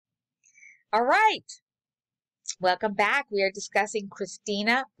All right, welcome back. We are discussing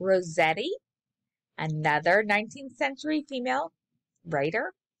Christina Rossetti, another 19th century female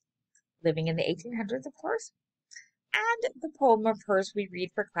writer living in the 1800s, of course. And the poem of hers we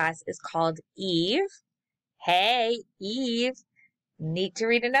read for class is called Eve. Hey, Eve. Need to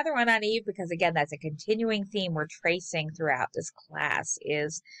read another one on Eve because, again, that's a continuing theme we're tracing throughout this class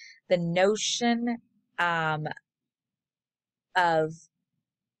is the notion of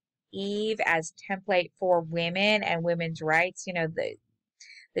Eve as template for women and women's rights. You know,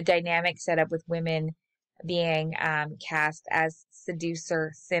 the dynamic set up with women being cast as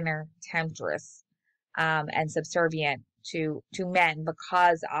seducer, sinner, temptress, and subservient to men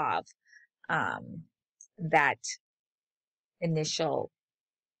because of that initial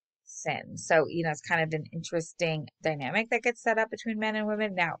sin. So, it's kind of an interesting dynamic that gets set up between men and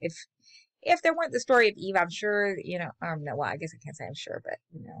women. Now, if there weren't the story of Eve, I'm sure, no, well, I guess I can't say I'm sure, but,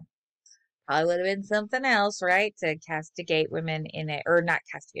 probably would have been something else, right? To castigate women or not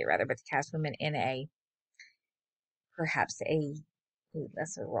castigate rather, but to cast women in perhaps a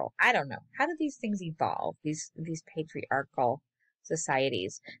lesser role. I don't know. How do these things evolve? These patriarchal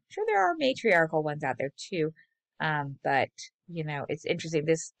societies. I'm sure there are matriarchal ones out there too. But it's interesting.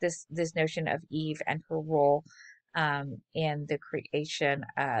 This notion of Eve and her role in the creation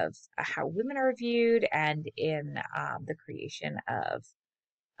of how women are viewed and in the creation of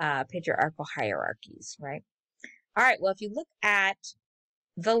patriarchal hierarchies, right? All right, well, if you look at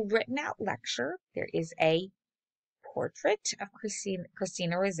the written out lecture, there is a portrait of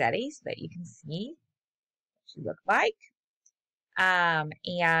Christina Rossetti so that you can see what she looked like.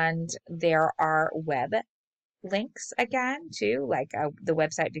 And there are web links again, too, like the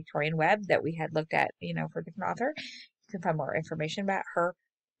website Victorian Web that we had looked at, for a different author. You can find more information about her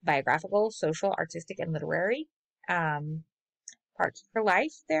biographical, social, artistic, and literary parts of her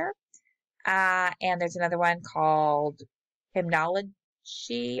life there. And there's another one called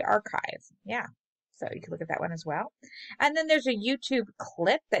Hymnology Archive. Yeah. So you can look at that one as well. And then there's a YouTube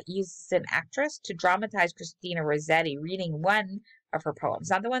clip that uses an actress to dramatize Christina Rossetti reading one of her poems.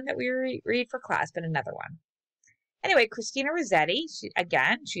 Not the one that we read for class, but another one. Anyway, Christina Rossetti,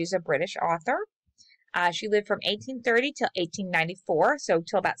 she's a British author. She lived from 1830 till 1894, so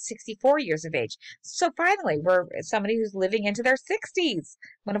till about 64 years of age. So finally, we're somebody who's living into their 60s.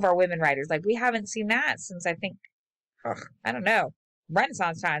 One of our women writers. Like, we haven't seen that since, I think, I don't know,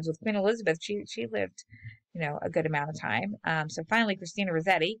 Renaissance times with Queen Elizabeth. She lived, a good amount of time. So finally, Christina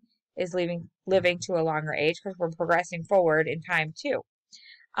Rossetti is living to a longer age because we're progressing forward in time, too.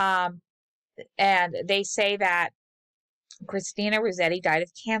 And they say that Christina Rossetti died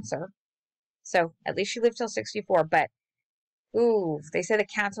of cancer. So at least she lived till 64, but they say the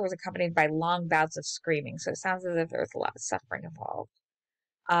cancer was accompanied by long bouts of screaming. So it sounds as if there was a lot of suffering involved.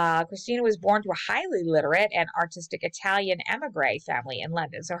 Christina was born to a highly literate and artistic Italian emigre family in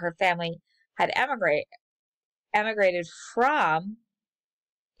London. So her family had emigrated from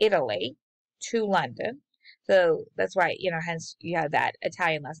Italy to London. So that's why, hence you have that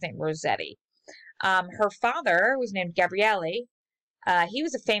Italian last name, Rossetti. Her father was named Gabriele. He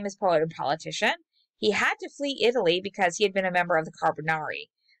was a famous poet and politician. He had to flee Italy because he had been a member of the Carbonari.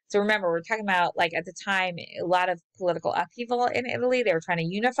 So remember, we're talking about, like, at the time, a lot of political upheaval in Italy. They were trying to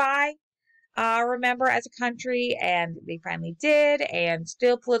unify, remember, as a country, and they finally did, and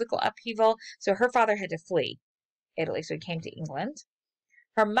still political upheaval. So her father had to flee Italy, so he came to England.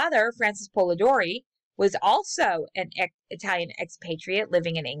 Her mother, Frances Polidori, was also an Italian expatriate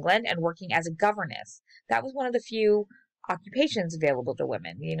living in England and working as a governess. That was one of the few occupations available to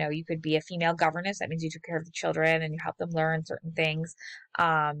women. You could be a female governess. That means you took care of the children and you helped them learn certain things.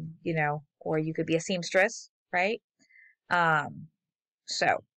 Or you could be a seamstress, right?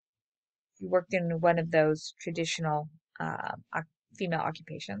 So you worked in one of those traditional female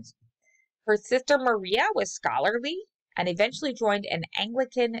occupations. Her sister Maria was scholarly and eventually joined an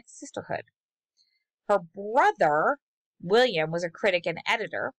Anglican sisterhood. Her brother William was a critic and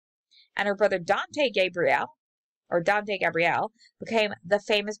editor, and her brother Dante Gabriel became the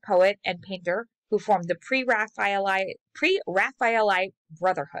famous poet and painter who formed the Pre-Raphaelite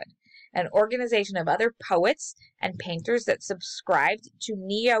Brotherhood, an organization of other poets and painters that subscribed to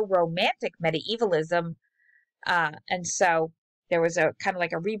neo-romantic medievalism. And so there was a kind of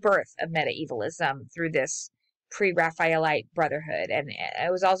like a rebirth of medievalism through this Pre-Raphaelite Brotherhood. And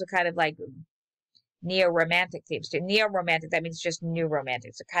it was also kind of like neo-romantic themes too. Neo-romantic, that means just new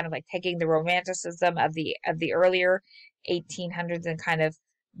romantic. So kind of like taking the romanticism of the earlier 1800s and kind of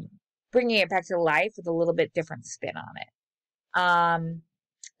bringing it back to life with a little bit different spin on it.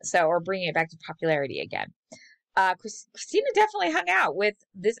 Or bringing it back to popularity again. Christina definitely hung out with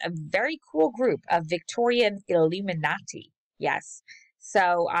a very cool group of Victorian Illuminati. Yes.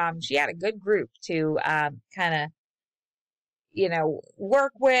 So she had a good group to kind of,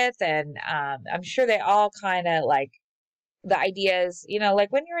 work with. And I'm sure they all kind of like the ideas,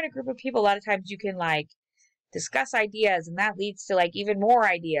 like when you're in a group of people, a lot of times you can like discuss ideas and that leads to like even more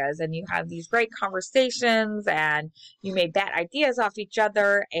ideas and you have these great conversations and you may bat ideas off each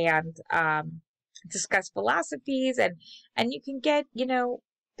other and discuss philosophies and you can get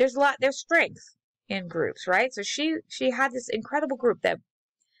there's strength in groups, right? So she had this incredible group that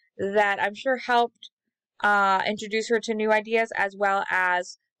I'm sure helped introduce her to new ideas as well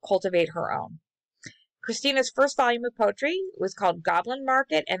as cultivate her own. Christina's first volume of poetry was called Goblin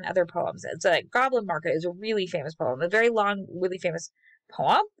Market and Other Poems. And so like, Goblin Market is a really famous poem, a very long, really famous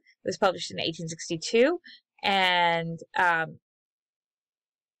poem. It was published in 1862. And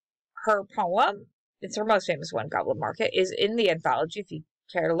her poem, it's her most famous one, Goblin Market, is in the anthology. If you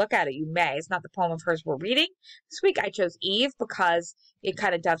care to look at it, you may. It's not the poem of hers we're reading. This week I chose Eve because it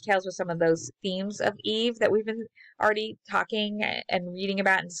kind of dovetails with some of those themes of Eve that we've been already talking and reading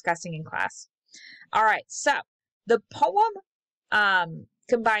about and discussing in class. All right, so the poem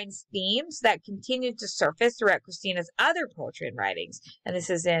combines themes that continue to surface throughout Christina's other poetry and writings, and this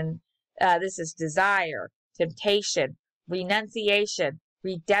is desire, temptation, renunciation,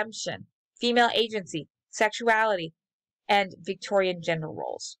 redemption, female agency, sexuality, and Victorian gender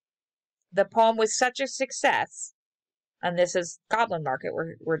roles. The poem was such a success, and this is Goblin Market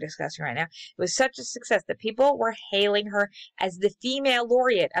we're discussing right now. It was such a success that people were hailing her as the female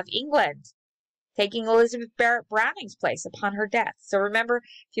laureate of England, taking Elizabeth Barrett Browning's place upon her death. So remember,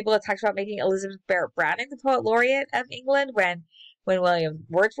 people had talked about making Elizabeth Barrett Browning the poet laureate of England when William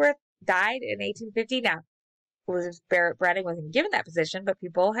Wordsworth died in 1850. Now, Elizabeth Barrett Browning wasn't given that position, but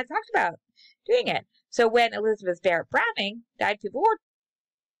people had talked about doing it. So when Elizabeth Barrett Browning died, people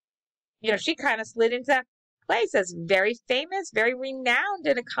were, she kind of slid into that place as very famous, very renowned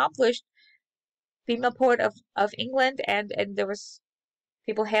and accomplished female poet of England. And there was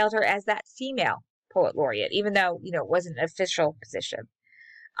people hailed her as that female poet laureate, even though, it wasn't an official position.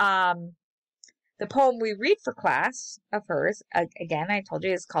 The poem we read for class of hers, again, I told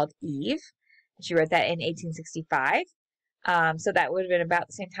you, is called Eve. She wrote that in 1865. So that would have been about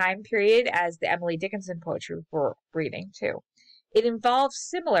the same time period as the Emily Dickinson poetry we're reading, too. It involves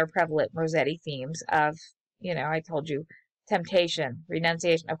similar prevalent Rossetti themes of, I told you, temptation,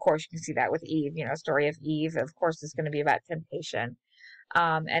 renunciation. Of course, you can see that with Eve, story of Eve, of course, is going to be about temptation.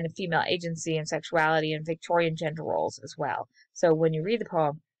 And female agency and sexuality and Victorian gender roles as well. So when you read the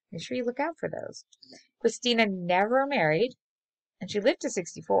poem, make sure you look out for those. Christina never married, and she lived to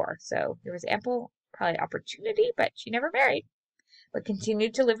 64, so there was ample probably opportunity, but she never married, but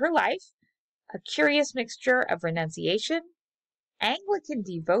continued to live her life, a curious mixture of renunciation, Anglican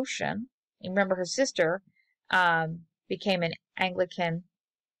devotion. You remember her sister became an Anglican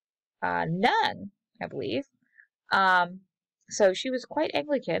nun, I believe. So she was quite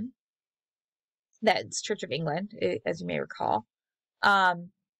Anglican. That's Church of England, as you may recall.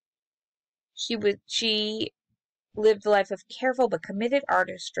 She lived a life of careful but committed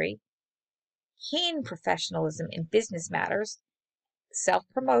artistry, keen professionalism in business matters,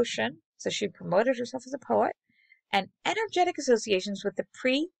 self-promotion, so she promoted herself as a poet, and energetic associations with the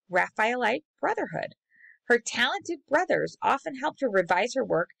pre-Raphaelite Brotherhood. Her talented brothers often helped her revise her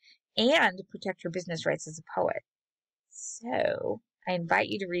work and protect her business rights as a poet. So, I invite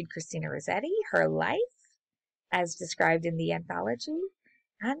you to read Christina Rossetti, her life, as described in the anthology,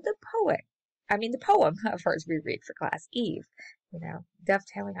 and the poem of hers we read for class, Eve,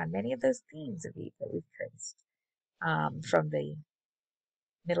 dovetailing on many of those themes of Eve that we've traced from the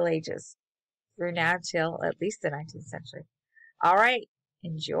Middle Ages through now till at least the 19th century. All right,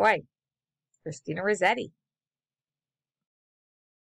 enjoy Christina Rossetti.